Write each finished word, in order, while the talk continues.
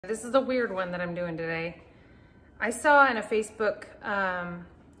This is a weird one that I'm doing today. I saw in a Facebook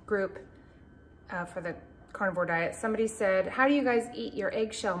group for the carnivore diet, somebody said, how do you guys eat your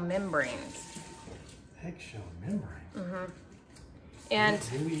eggshell membranes? Eggshell membranes? Mm-hmm. And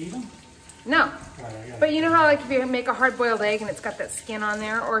do we eat them? No. But you know how like if you make a hard-boiled egg and it's got that skin on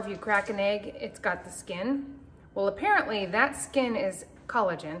there, or if you crack an egg, it's got the skin? Well, apparently that skin is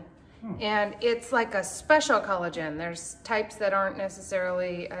collagen. And it's like a special collagen. There's types that aren't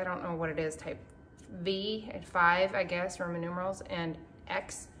necessarily, I don't know what it is, type V and 5, I guess, Roman numerals, and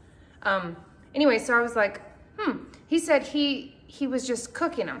X. Anyway, so I was like, He said he was just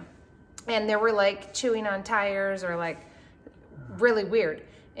cooking them. And they were like chewing on tires or like really weird.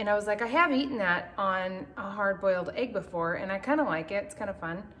 And I was like, I have eaten that on a hard-boiled egg before, and I kind of like it. It's kind of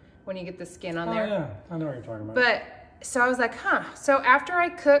fun when you get the skin on there. Oh yeah, I know what you're talking about. But so I was like, So after I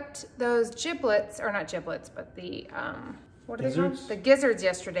cooked those giblets, or not giblets, but the, what are they called? The gizzards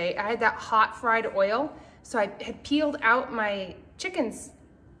yesterday, I had that hot fried oil. So I had peeled out my chicken's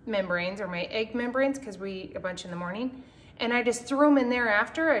membranes or my egg membranes because we eat a bunch in the morning. And I just threw them in there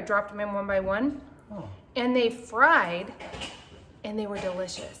after. I dropped them in one by one. Oh. And they fried and they were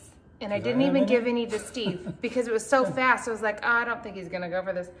delicious. And I didn't even give any to Steve because it was so fast. I was like, I don't think he's gonna go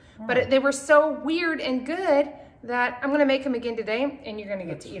for this. But they were so weird and good that I'm gonna make them again today, and you're gonna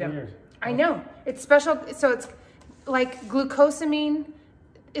get to eat them. I know, it's special. So it's like glucosamine,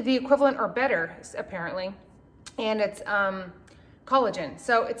 the equivalent or better, apparently. And it's collagen.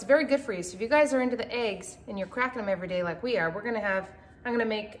 So it's very good for you. So if you guys are into the eggs and you're cracking them every day like we are, I'm gonna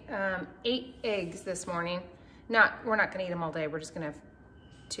make 8 eggs this morning. We're not gonna eat them all day. We're just gonna have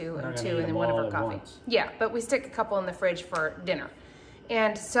 2 and 2 and then one for coffee. Yeah, but we stick a couple in the fridge for dinner.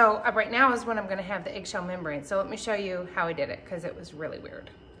 And so right now is when I'm gonna have the eggshell membrane. So let me show you how I did it because it was really weird.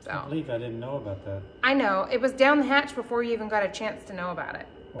 So. I believe I didn't know about that. I know, it was down the hatch before you even got a chance to know about it.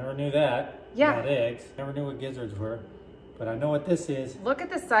 Never knew that about eggs. Never knew what gizzards were, but I know what this is. Look at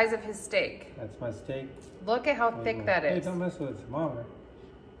the size of his steak. That's my steak. Look at how thick that is. Hey, don't mess with the thermometer.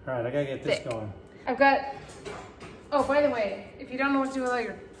 All right, I gotta get this going. I've got, oh, by the way, if you don't know what to do with all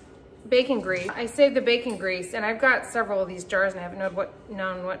your bacon grease, I saved the bacon grease, and I've got several of these jars and I haven't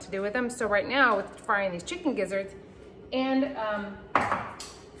known what to do with them. So right now, with frying these chicken gizzards and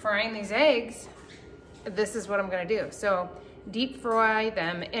frying these eggs, this is what I'm gonna do. So deep fry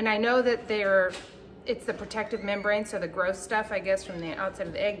them, and I know that it's the protective membrane, so the gross stuff, I guess, from the outside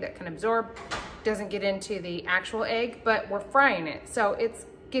of the egg that can absorb doesn't get into the actual egg, but we're frying it. So it's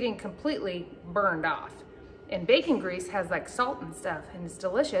getting completely burned off. And bacon grease has like salt and stuff, and it's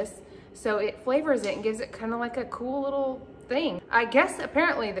delicious. So it flavors it and gives it kind of like a cool little thing. I guess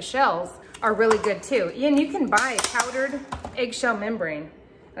apparently the shells are really good too. And you can buy powdered eggshell membrane,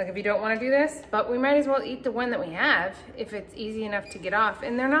 like if you don't want to do this, but we might as well eat the one that we have if it's easy enough to get off.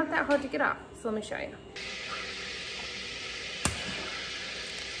 And they're not that hard to get off. So let me show you.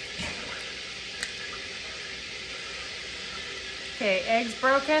 Okay, eggs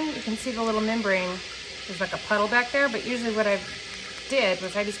broken. You can see the little membrane. There's like a puddle back there, but usually what I did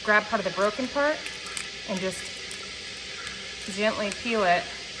was I just grabbed part of the broken part and just gently peel it,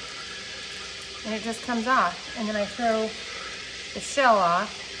 and it just comes off. And then I throw the shell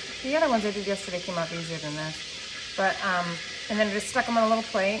off. The other ones I did yesterday came off easier than this. But, and then I just stuck them on a little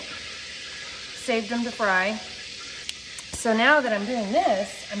plate, saved them to fry. So now that I'm doing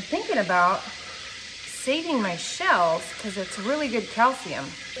this, I'm thinking about saving my shells because it's really good calcium.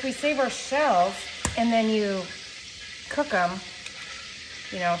 If we save our shells and then you cook them,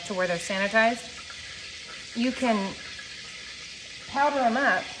 you know, to where they're sanitized, you can powder them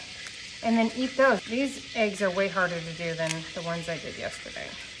up and then eat those. These eggs are way harder to do than the ones I did yesterday.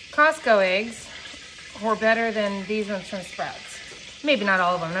 Costco eggs were better than these ones from Sprouts. Maybe not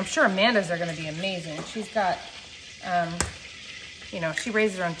all of them. And I'm sure Amanda's are gonna be amazing. She's got, you know, she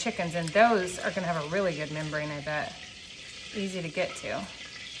raises her own chickens, and those are gonna have a really good membrane, I bet. Easy to get to.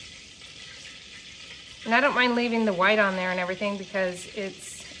 And I don't mind leaving the white on there and everything because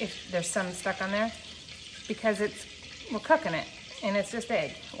if there's some stuck on there, because we're cooking it and it's just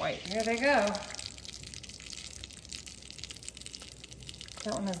egg white. Here they go.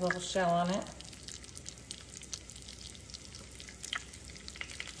 That one has a little shell on it.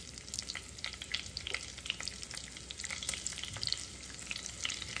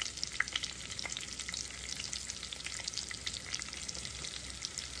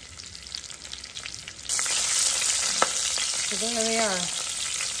 So there they are.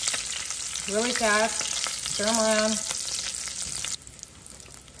 Really fast, stir them around.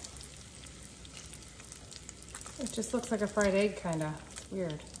 It just looks like a fried egg, kinda. It's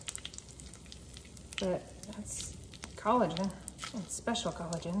weird. But that's collagen. It's special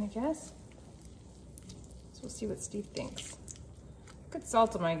collagen, I guess. So we'll see what Steve thinks. Could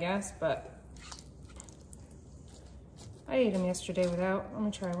salt them, I guess, but I ate them yesterday without. Let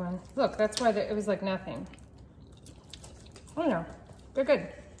me try one. Look, that's why it was like nothing. I don't know. They're good.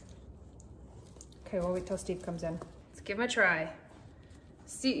 Okay, we'll wait till Steve comes in. Let's give them a try.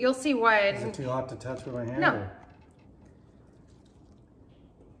 See, you'll see why I didn't. Is it too hot to touch with my hand? No. Or?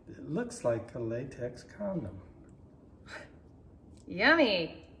 It looks like a latex condom.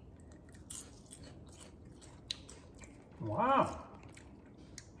 Yummy. Wow.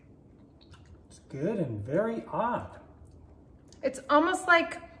 It's good and very odd. It's almost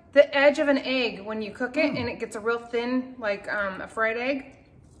like the edge of an egg when you cook it and it gets a real thin, like a fried egg,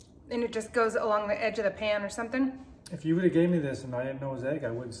 and it just goes along the edge of the pan or something. If you would have gave me this and I didn't know it was egg,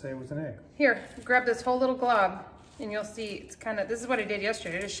 I wouldn't say it was an egg. Here, grab this whole little glob and you'll see it's kind of, this is what I did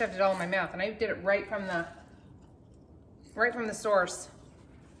yesterday. I just shoved it all in my mouth and I did it right from the source.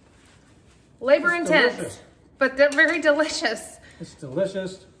 Labor intense, delicious. But they're very delicious. It's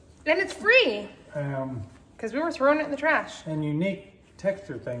delicious. And it's free. Because we were throwing it in the trash. And unique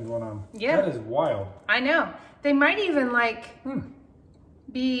texture thing going on. Yeah. That is wild. I know. They might even like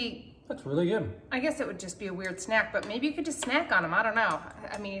be... That's really good. I guess it would just be a weird snack, but maybe you could just snack on them. I don't know.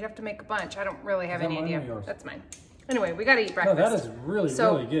 I mean, you'd have to make a bunch. I don't really have any idea. Yours? That's mine. Anyway, we got to eat breakfast. No, that is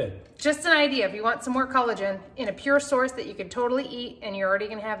really good. Just an idea. If you want some more collagen in a pure source that you can totally eat and you're already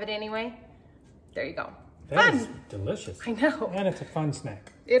going to have it anyway, there you go. That is delicious. I know. And it's a fun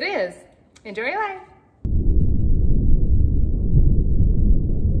snack. It is. Enjoy your life.